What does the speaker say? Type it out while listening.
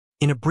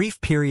In a brief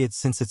period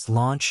since its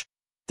launch,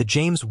 the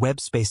James Webb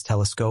Space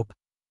Telescope,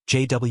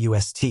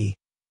 JWST,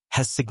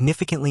 has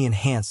significantly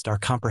enhanced our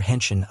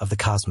comprehension of the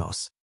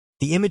cosmos.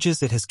 The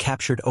images it has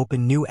captured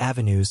open new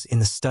avenues in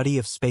the study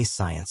of space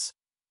science,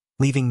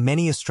 leaving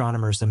many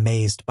astronomers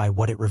amazed by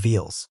what it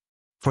reveals.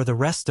 For the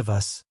rest of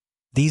us,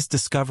 these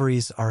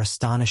discoveries are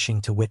astonishing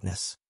to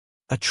witness.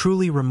 A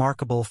truly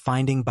remarkable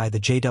finding by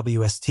the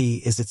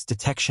JWST is its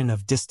detection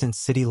of distant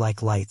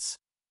city-like lights,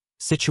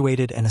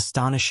 situated an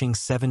astonishing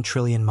 7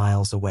 trillion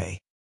miles away.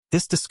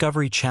 This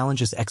discovery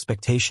challenges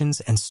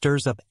expectations and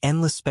stirs up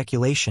endless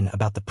speculation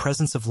about the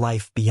presence of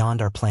life beyond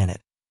our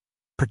planet,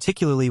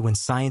 particularly when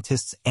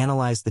scientists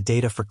analyze the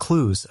data for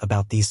clues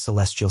about these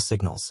celestial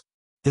signals.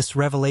 This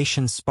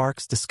revelation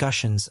sparks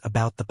discussions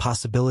about the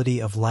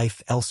possibility of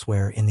life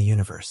elsewhere in the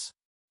universe.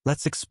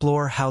 Let's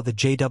explore how the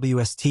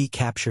JWST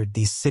captured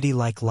these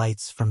city-like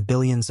lights from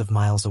billions of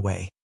miles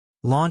away.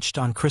 Launched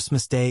on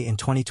Christmas Day in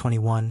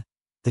 2021,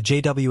 the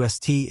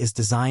JWST is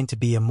designed to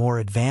be a more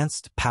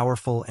advanced,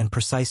 powerful, and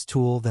precise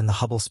tool than the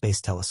Hubble Space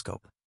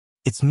Telescope.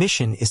 Its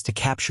mission is to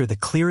capture the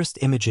clearest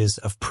images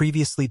of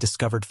previously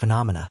discovered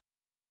phenomena,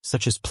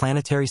 such as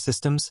planetary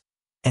systems,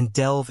 and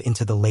delve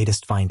into the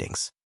latest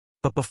findings.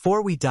 But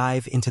before we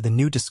dive into the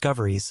new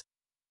discoveries,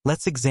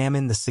 let's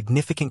examine the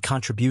significant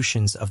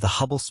contributions of the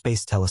Hubble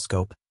Space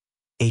Telescope,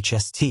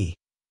 HST,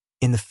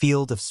 in the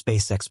field of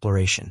space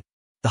exploration.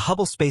 The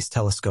Hubble Space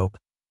Telescope,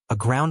 a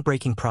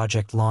groundbreaking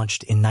project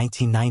launched in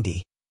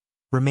 1990,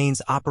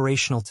 remains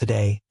operational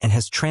today and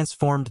has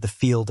transformed the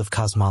field of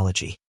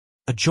cosmology.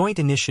 A joint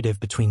initiative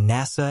between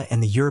NASA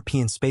and the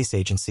European Space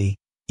Agency,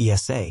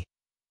 ESA,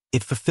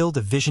 it fulfilled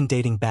a vision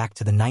dating back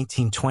to the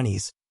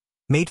 1920s,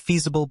 made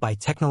feasible by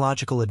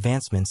technological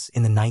advancements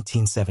in the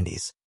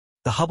 1970s.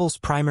 The Hubble's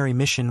primary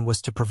mission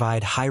was to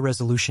provide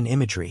high-resolution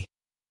imagery,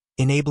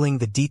 enabling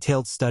the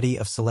detailed study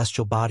of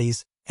celestial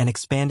bodies and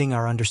expanding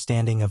our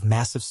understanding of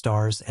massive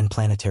stars and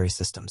planetary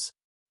systems.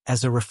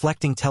 As a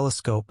reflecting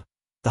telescope,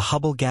 the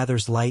Hubble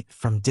gathers light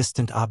from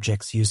distant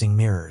objects using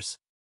mirrors.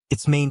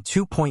 Its main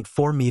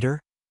 2.4-meter,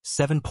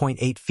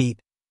 7.8 feet,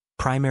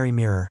 primary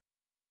mirror,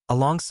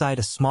 alongside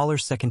a smaller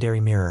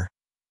secondary mirror,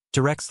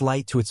 directs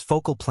light to its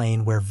focal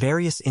plane where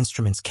various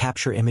instruments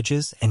capture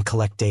images and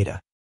collect data.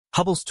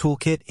 Hubble's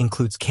toolkit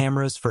includes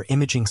cameras for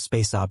imaging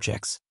space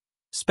objects,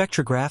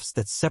 spectrographs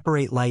that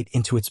separate light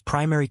into its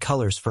primary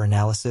colors for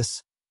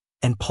analysis,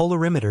 and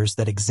polarimeters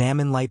that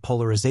examine light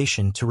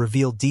polarization to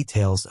reveal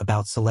details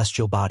about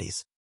celestial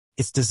bodies.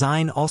 Its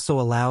design also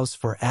allows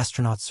for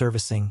astronaut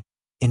servicing,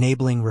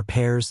 enabling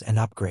repairs and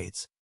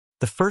upgrades.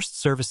 The first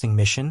servicing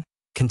mission,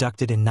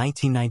 conducted in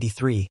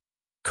 1993,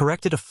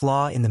 corrected a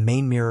flaw in the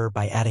main mirror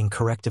by adding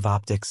corrective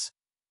optics,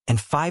 and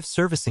 5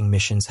 servicing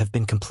missions have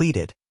been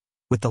completed,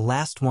 with the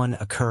last one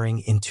occurring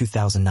in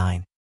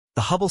 2009.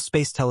 The Hubble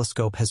Space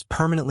Telescope has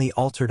permanently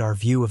altered our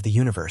view of the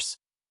universe,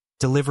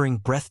 delivering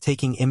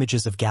breathtaking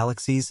images of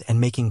galaxies and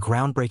making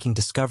groundbreaking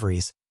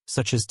discoveries,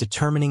 such as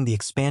determining the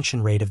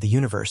expansion rate of the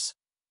universe,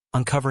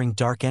 uncovering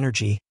dark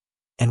energy,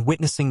 and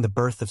witnessing the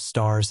birth of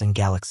stars and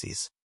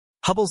galaxies.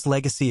 Hubble's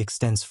legacy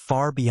extends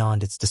far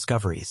beyond its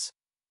discoveries.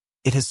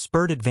 It has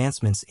spurred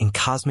advancements in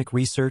cosmic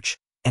research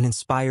and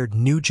inspired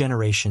new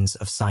generations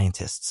of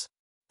scientists.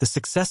 The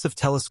success of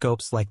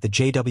telescopes like the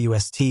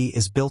JWST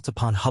is built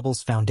upon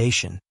Hubble's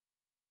foundation,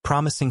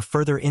 promising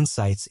further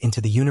insights into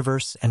the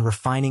universe and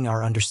refining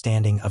our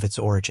understanding of its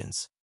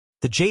origins.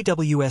 The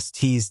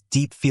JWST's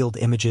deep-field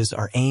images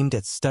are aimed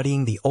at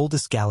studying the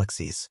oldest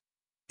galaxies,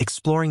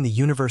 exploring the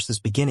universe's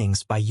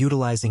beginnings by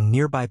utilizing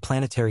nearby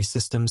planetary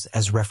systems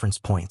as reference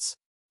points.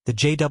 The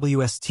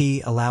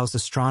JWST allows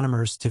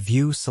astronomers to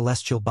view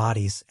celestial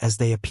bodies as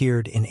they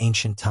appeared in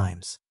ancient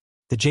times.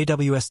 The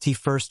JWST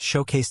first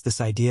showcased this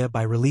idea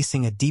by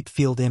releasing a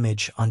deep-field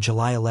image on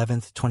July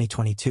 11,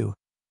 2022,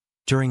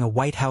 during a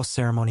White House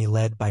ceremony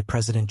led by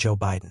President Joe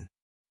Biden.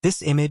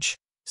 This image,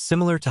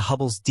 similar to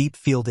Hubble's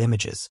deep-field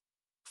images,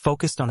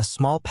 focused on a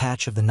small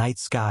patch of the night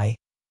sky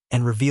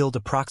and revealed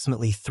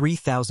approximately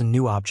 3,000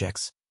 new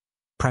objects,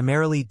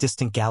 primarily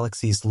distant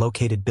galaxies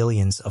located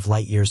billions of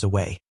light-years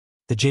away.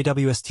 The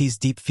JWST's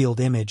deep-field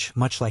image,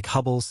 much like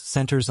Hubble's,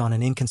 centers on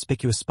an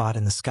inconspicuous spot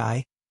in the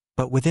sky,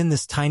 but within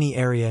this tiny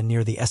area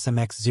near the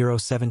SMX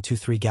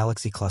 0723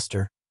 galaxy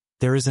cluster,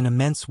 there is an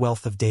immense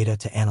wealth of data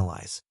to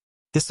analyze.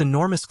 This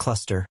enormous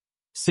cluster,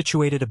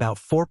 situated about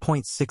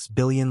 4.6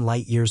 billion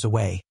light-years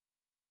away,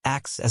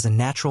 acts as a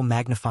natural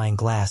magnifying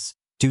glass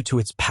due to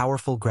its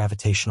powerful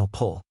gravitational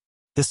pull.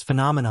 This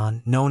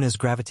phenomenon, known as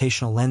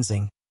gravitational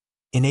lensing,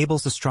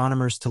 enables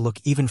astronomers to look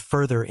even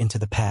further into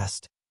the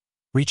past,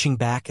 reaching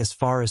back as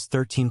far as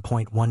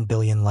 13.1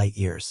 billion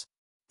light-years.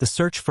 The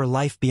search for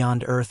life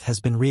beyond Earth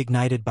has been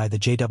reignited by the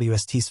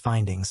JWST's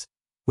findings,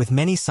 with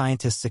many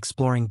scientists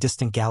exploring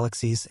distant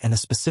galaxies and a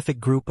specific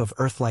group of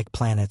Earth-like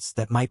planets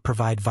that might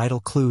provide vital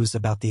clues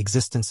about the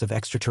existence of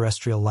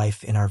extraterrestrial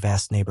life in our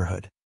vast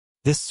neighborhood.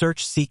 This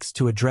search seeks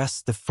to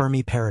address the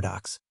Fermi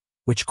paradox,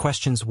 which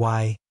questions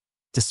why,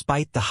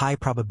 despite the high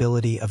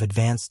probability of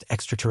advanced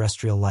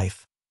extraterrestrial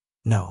life,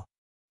 no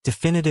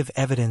definitive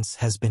evidence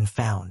has been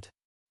found.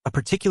 A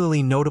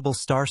particularly notable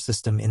star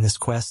system in this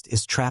quest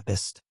is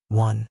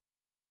TRAPPIST-1,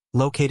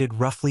 located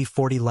roughly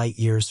 40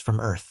 light-years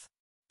from Earth.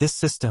 This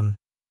system,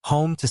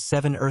 home to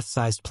 7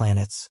 Earth-sized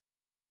planets,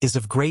 is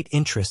of great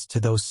interest to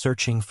those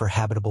searching for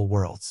habitable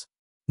worlds.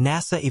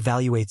 NASA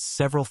evaluates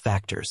several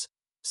factors,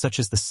 such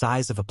as the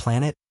size of a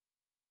planet,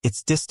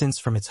 its distance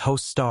from its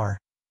host star,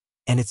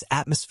 and its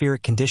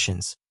atmospheric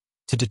conditions,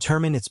 to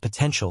determine its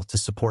potential to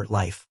support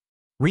life.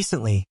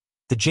 Recently,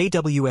 the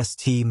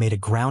JWST made a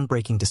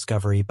groundbreaking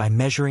discovery by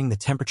measuring the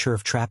temperature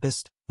of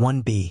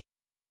TRAPPIST-1b.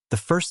 The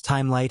first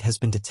time light has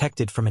been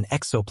detected from an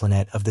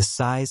exoplanet of this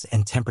size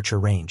and temperature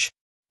range.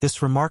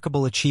 This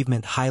remarkable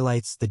achievement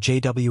highlights the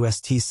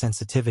JWST's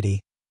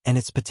sensitivity and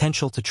its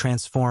potential to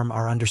transform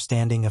our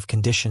understanding of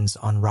conditions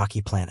on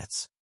rocky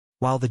planets.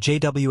 While the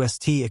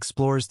JWST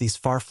explores these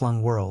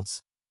far-flung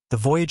worlds, the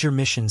Voyager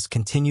missions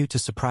continue to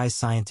surprise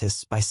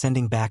scientists by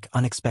sending back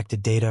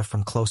unexpected data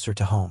from closer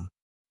to home.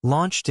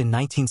 Launched in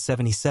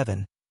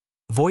 1977,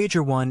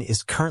 Voyager 1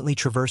 is currently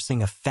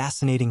traversing a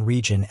fascinating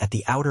region at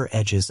the outer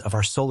edges of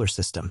our solar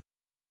system,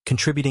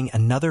 contributing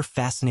another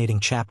fascinating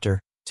chapter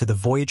to the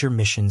Voyager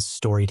mission's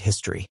storied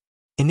history.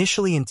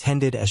 Initially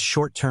intended as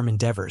short-term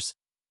endeavors,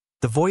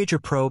 the Voyager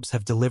probes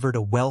have delivered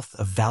a wealth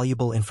of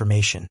valuable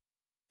information,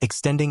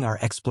 extending our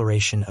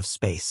exploration of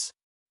space.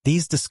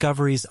 These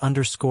discoveries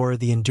underscore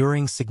the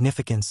enduring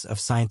significance of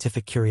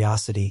scientific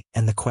curiosity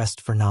and the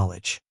quest for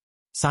knowledge.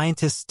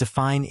 Scientists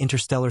define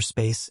interstellar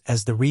space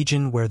as the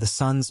region where the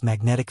sun's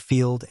magnetic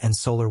field and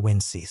solar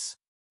wind cease.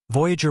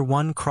 Voyager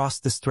 1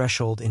 crossed this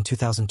threshold in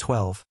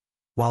 2012,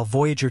 while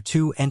Voyager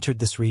 2 entered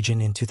this region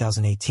in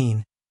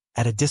 2018,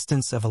 at a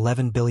distance of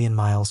 11 billion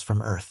miles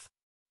from Earth.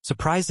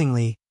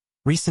 Surprisingly,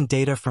 recent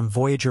data from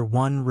Voyager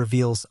 1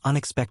 reveals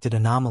unexpected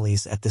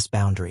anomalies at this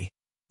boundary,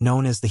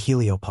 known as the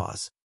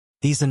heliopause.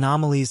 These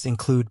anomalies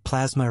include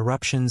plasma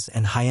eruptions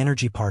and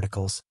high-energy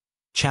particles,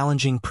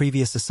 challenging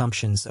previous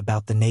assumptions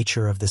about the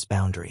nature of this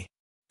boundary.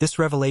 This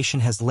revelation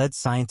has led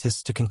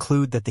scientists to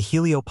conclude that the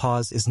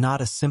heliopause is not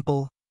a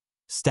simple,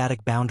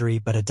 static boundary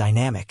but a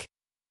dynamic,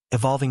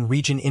 evolving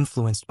region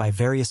influenced by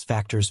various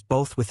factors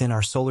both within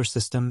our solar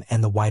system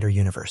and the wider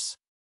universe.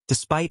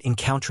 Despite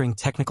encountering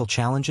technical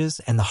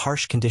challenges and the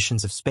harsh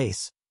conditions of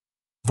space,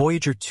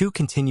 Voyager 2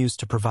 continues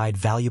to provide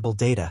valuable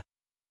data,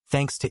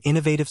 thanks to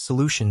innovative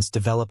solutions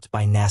developed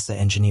by NASA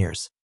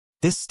engineers.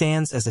 This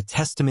stands as a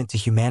testament to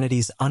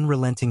humanity's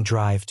unrelenting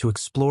drive to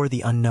explore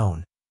the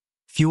unknown,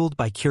 fueled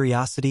by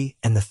curiosity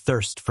and the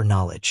thirst for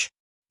knowledge.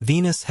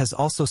 Venus has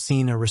also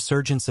seen a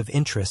resurgence of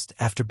interest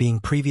after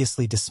being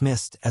previously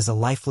dismissed as a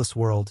lifeless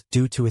world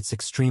due to its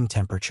extreme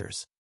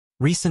temperatures.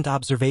 Recent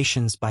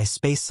observations by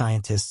space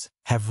scientists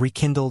have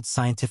rekindled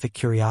scientific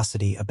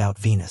curiosity about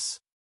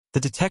Venus. The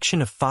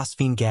detection of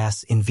phosphine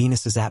gas in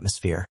Venus's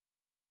atmosphere,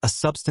 a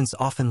substance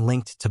often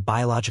linked to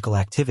biological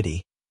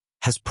activity,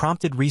 has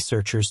prompted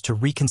researchers to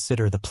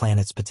reconsider the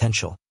planet's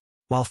potential.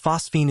 While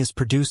phosphine is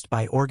produced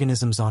by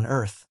organisms on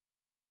Earth,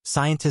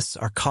 scientists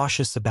are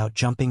cautious about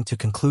jumping to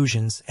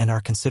conclusions and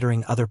are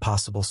considering other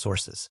possible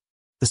sources.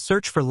 The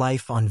search for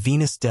life on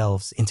Venus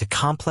delves into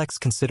complex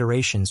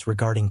considerations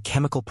regarding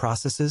chemical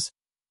processes,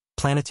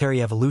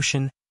 planetary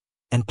evolution,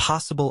 and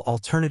possible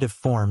alternative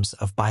forms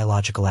of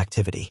biological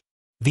activity.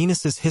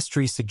 Venus's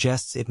history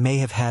suggests it may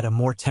have had a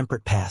more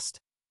temperate past,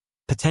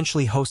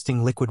 potentially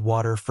hosting liquid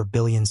water for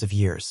billions of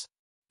years.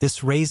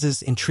 This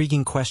raises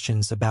intriguing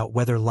questions about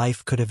whether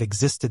life could have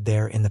existed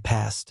there in the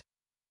past,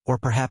 or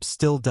perhaps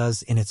still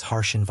does in its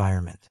harsh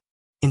environment.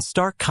 In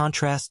stark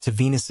contrast to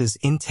Venus's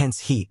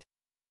intense heat,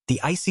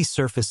 the icy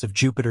surface of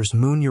Jupiter's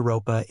moon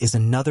Europa is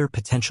another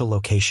potential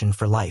location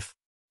for life.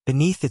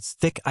 Beneath its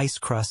thick ice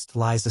crust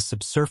lies a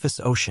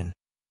subsurface ocean,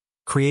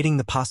 creating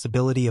the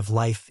possibility of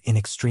life in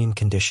extreme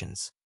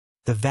conditions.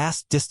 The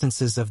vast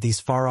distances of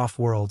these far-off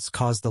worlds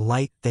cause the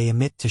light they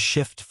emit to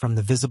shift from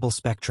the visible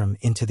spectrum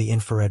into the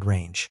infrared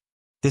range.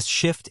 This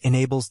shift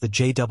enables the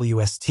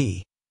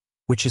JWST,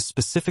 which is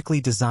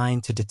specifically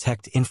designed to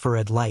detect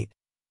infrared light,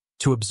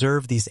 to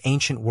observe these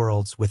ancient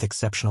worlds with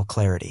exceptional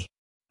clarity.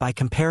 By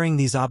comparing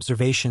these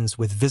observations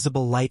with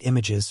visible light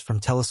images from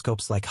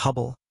telescopes like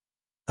Hubble,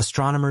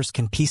 astronomers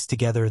can piece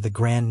together the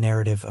grand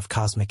narrative of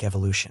cosmic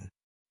evolution.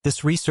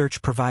 This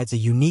research provides a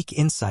unique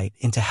insight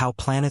into how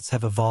planets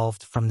have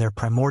evolved from their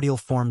primordial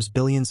forms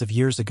billions of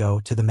years ago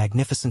to the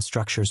magnificent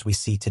structures we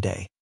see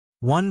today.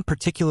 One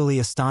particularly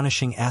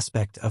astonishing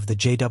aspect of the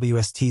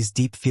JWST's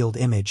deep field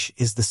image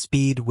is the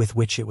speed with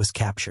which it was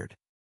captured.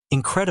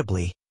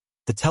 Incredibly,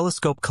 the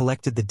telescope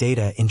collected the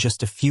data in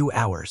just a few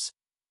hours,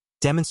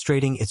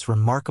 demonstrating its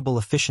remarkable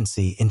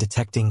efficiency in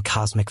detecting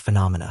cosmic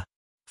phenomena.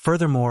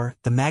 Furthermore,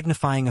 the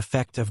magnifying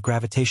effect of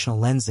gravitational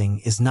lensing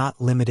is not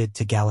limited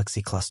to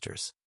galaxy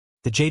clusters.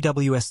 The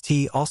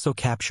JWST also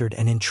captured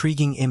an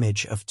intriguing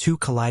image of two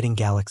colliding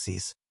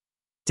galaxies,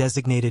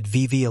 designated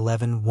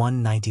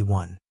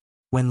VV11-191.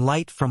 When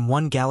light from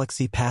one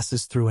galaxy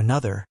passes through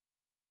another,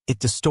 it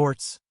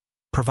distorts,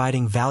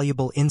 providing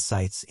valuable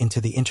insights into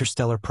the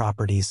interstellar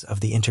properties of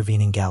the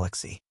intervening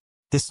galaxy.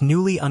 This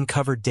newly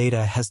uncovered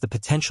data has the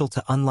potential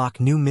to unlock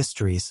new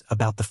mysteries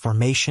about the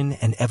formation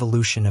and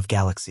evolution of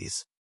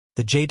galaxies.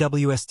 The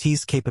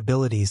JWST's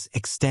capabilities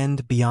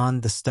extend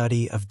beyond the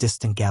study of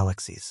distant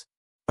galaxies.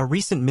 A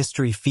recent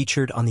mystery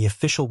featured on the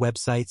official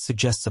website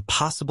suggests a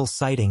possible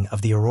sighting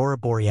of the aurora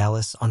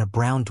borealis on a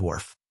brown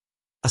dwarf,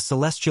 a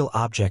celestial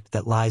object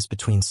that lies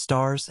between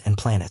stars and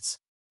planets.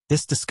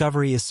 This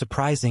discovery is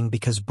surprising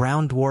because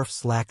brown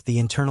dwarfs lack the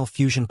internal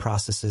fusion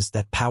processes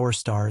that power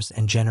stars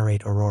and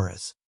generate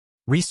auroras.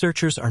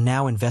 Researchers are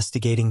now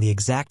investigating the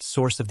exact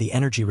source of the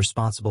energy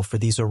responsible for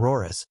these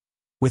auroras,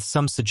 with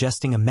some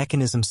suggesting a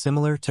mechanism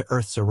similar to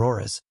Earth's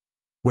auroras,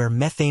 where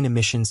methane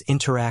emissions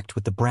interact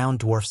with the brown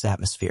dwarf's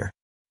atmosphere.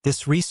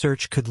 This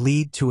research could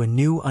lead to a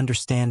new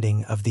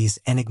understanding of these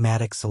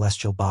enigmatic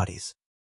celestial bodies.